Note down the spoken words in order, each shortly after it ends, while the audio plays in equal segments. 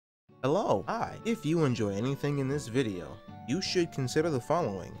Hello, hi. If you enjoy anything in this video, you should consider the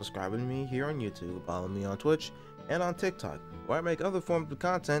following: subscribing to me here on YouTube, follow me on Twitch, and on TikTok, where I make other forms of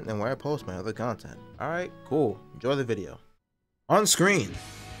content and where I post my other content. Alright, cool. Enjoy the video. On screen,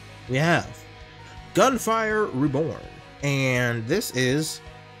 we have Gunfire Reborn, and this is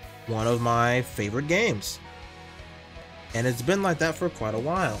one of my favorite games. And it's been like that for quite a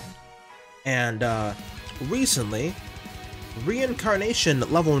while. And recently, Reincarnation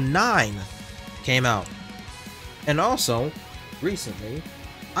level 9 came out. And also, recently,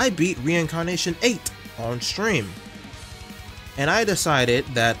 I beat Reincarnation 8 on stream. And I decided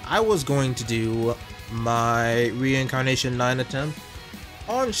that I was going to do my Reincarnation 9 attempt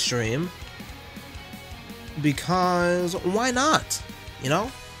on stream, because why not? You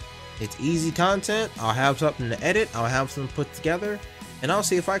know? It's easy content, I'll have something to edit, I'll have something put together, and I'll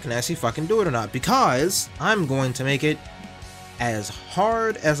see if I can actually fucking do it or not, because I'm going to make it as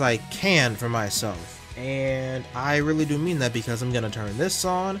hard as I can for myself. And I really do mean that, because I'm gonna turn this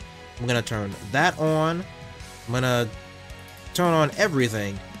on, I'm gonna turn that on, I'm gonna turn on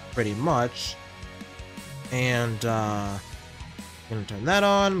everything pretty much, and I'm gonna turn that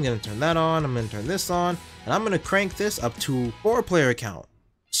on, I'm gonna turn that on, I'm gonna turn this on, and I'm gonna crank this up to 4-player count.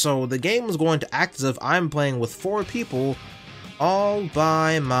 So the game is going to act as if I'm playing with 4 people all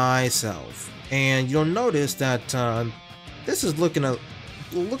by myself. And you'll notice that this is looking a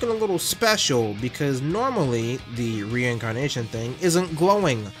little special, because normally the reincarnation thing isn't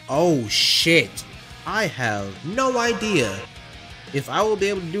glowing. Oh shit! I have no idea if I will be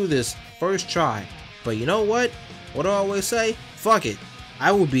able to do this first try. But you know what? What do I always say? Fuck it.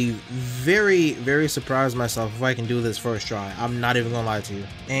 I will be very, very surprised myself if I can do this first try. I'm not even gonna lie to you.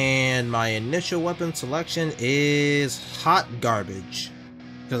 And my initial weapon selection is hot garbage,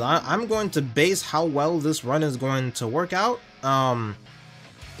 because I'm going to base how well this run is going to work out off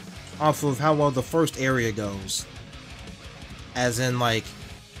of how well the first area goes. As in, like,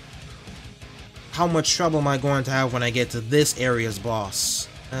 how much trouble am I going to have when I get to this area's boss?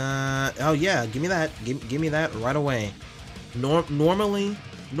 Oh yeah, give me that. Give me that right away. Normally,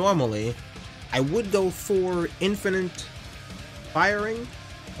 I would go for infinite firing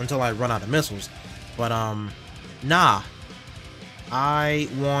until I run out of missiles, but nah. I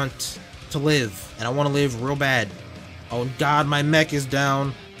want to live, and I want to live real bad. Oh god, my mech is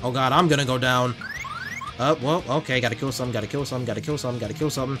down. Oh god, I'm gonna go down. Well, okay, gotta kill something, gotta kill something, gotta kill something, gotta kill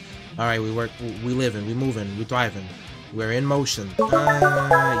something. Alright, we living, we moving, we thriving. We're in motion.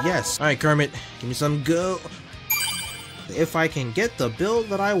 Yes. Alright, Kermit, give me some go. If I can get the build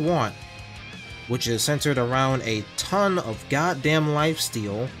that I want, which is centered around a ton of goddamn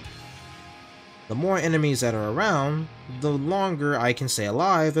lifesteal, the more enemies that are around, the longer I can stay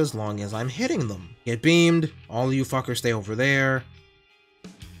alive as long as I'm hitting them. Get beamed, all you fuckers stay over there.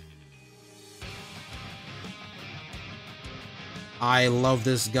 I love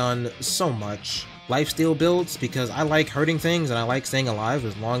this gun so much. Lifesteal builds, because I like hurting things and I like staying alive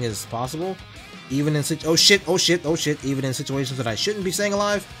as long as possible. Even in oh shit, even in situations that I shouldn't be staying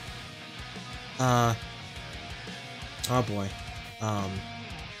alive. Oh boy.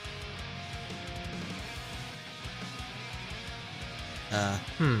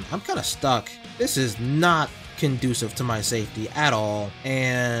 I'm kinda stuck. This is not conducive to my safety at all.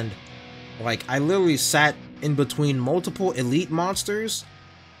 And, like, I literally sat in between multiple elite monsters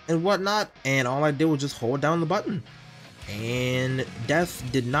and whatnot, and all I did was just hold down the button. And death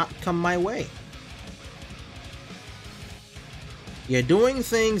did not come my way. Yeah, doing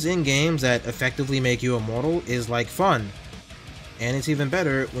things in games that effectively make you immortal is, like, fun. And it's even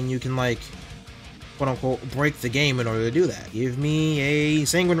better when you can, like, quote-unquote, break the game in order to do that. Give me a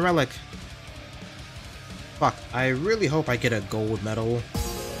sanguine relic. Fuck, I really hope I get a gold medal.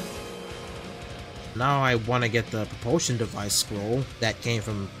 Now I want to get the propulsion device scroll that came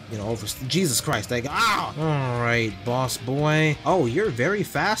from, you know, over Jesus Christ, like, ah! Alright, boss boy. Oh, you're very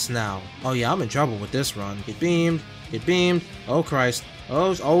fast now. Oh yeah, I'm in trouble with this run. Get beamed. Get beamed. Oh Christ.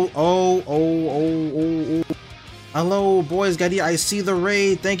 Oh. Hello, boys, Gaddy. I see the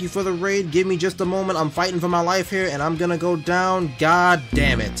raid. Thank you for the raid. Give me just a moment. I'm fighting for my life here, and I'm gonna go down. God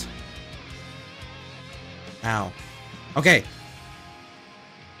damn it. Ow. Okay.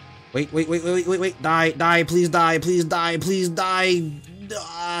 Wait. Die. Please die. Please die.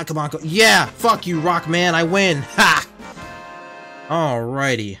 Come on. Yeah. Fuck you, Rockman. I win. Ha!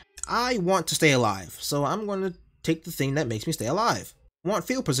 Alrighty. I want to stay alive, so I'm going to take the thing that makes me stay alive. I want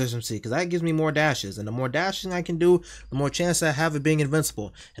field proficiency, because that gives me more dashes, and the more dashing I can do, the more chance I have of being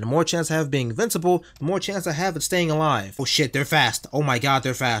invincible, and the more chance I have of being invincible, the more chance I have of staying alive. Oh shit, they're fast. Oh my god,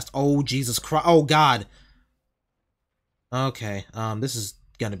 they're fast. Oh Jesus Christ. Oh god. Okay, this is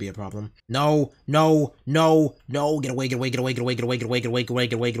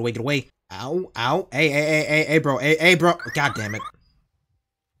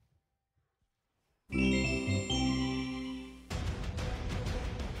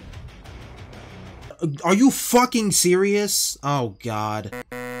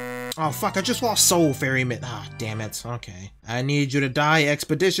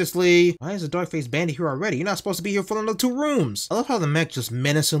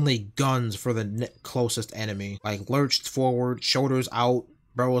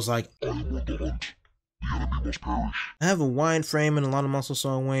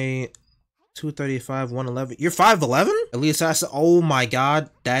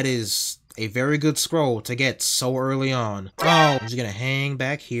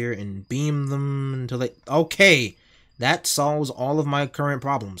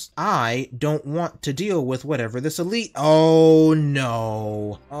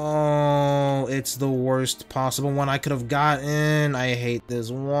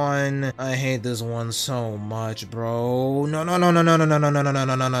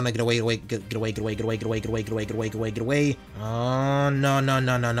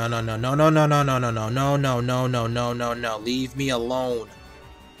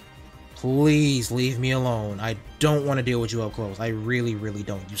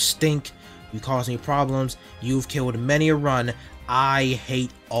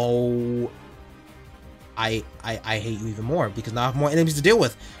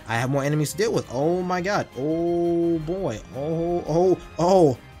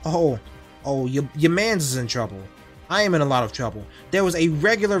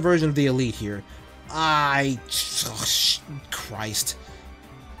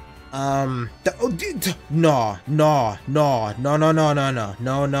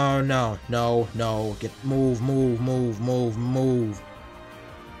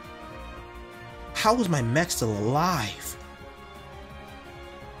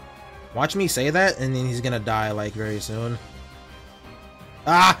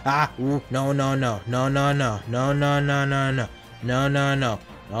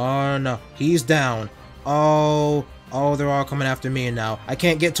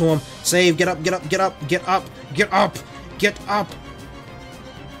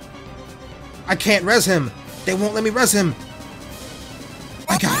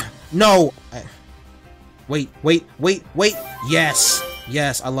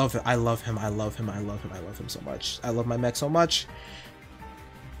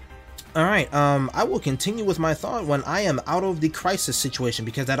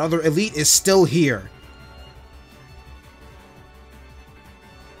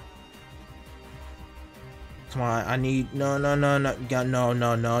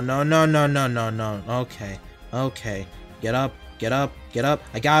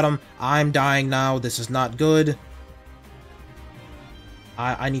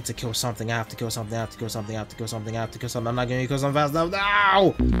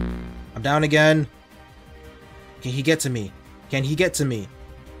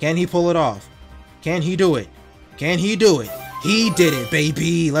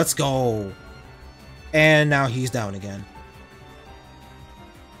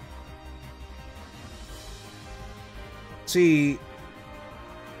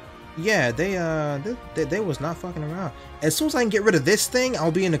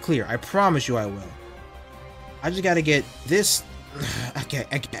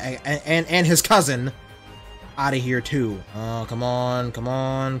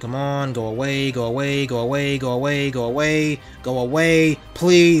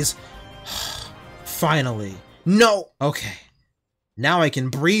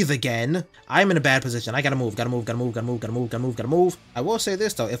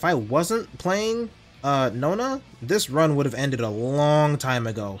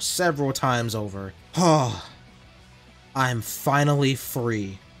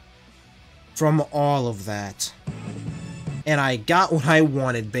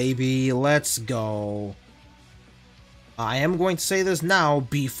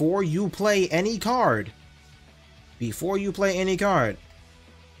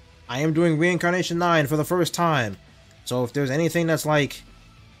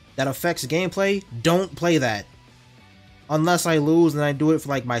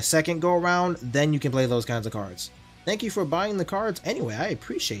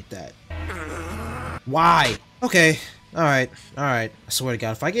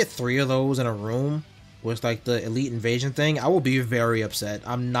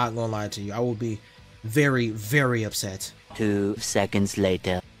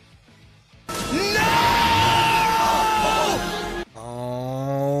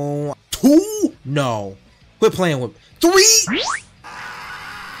 2? No. Quit playing with me. 3?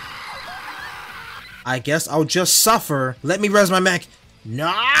 I guess I'll just suffer. Let me res my mech.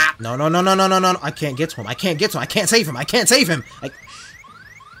 No. No, no, no, no, no, no, no. I can't get to him. I can't get to him. I can't save him. I can't save him.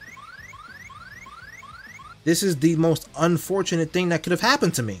 This is the most unfortunate thing that could have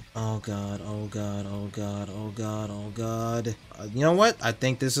happened to me. Oh god, oh god, oh god, oh god, oh god. You know what? I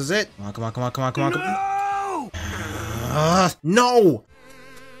think this is it. Come on, come on, come on, come on, come on. No! No!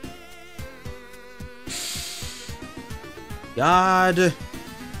 God.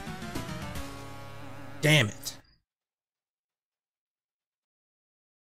 Damn it.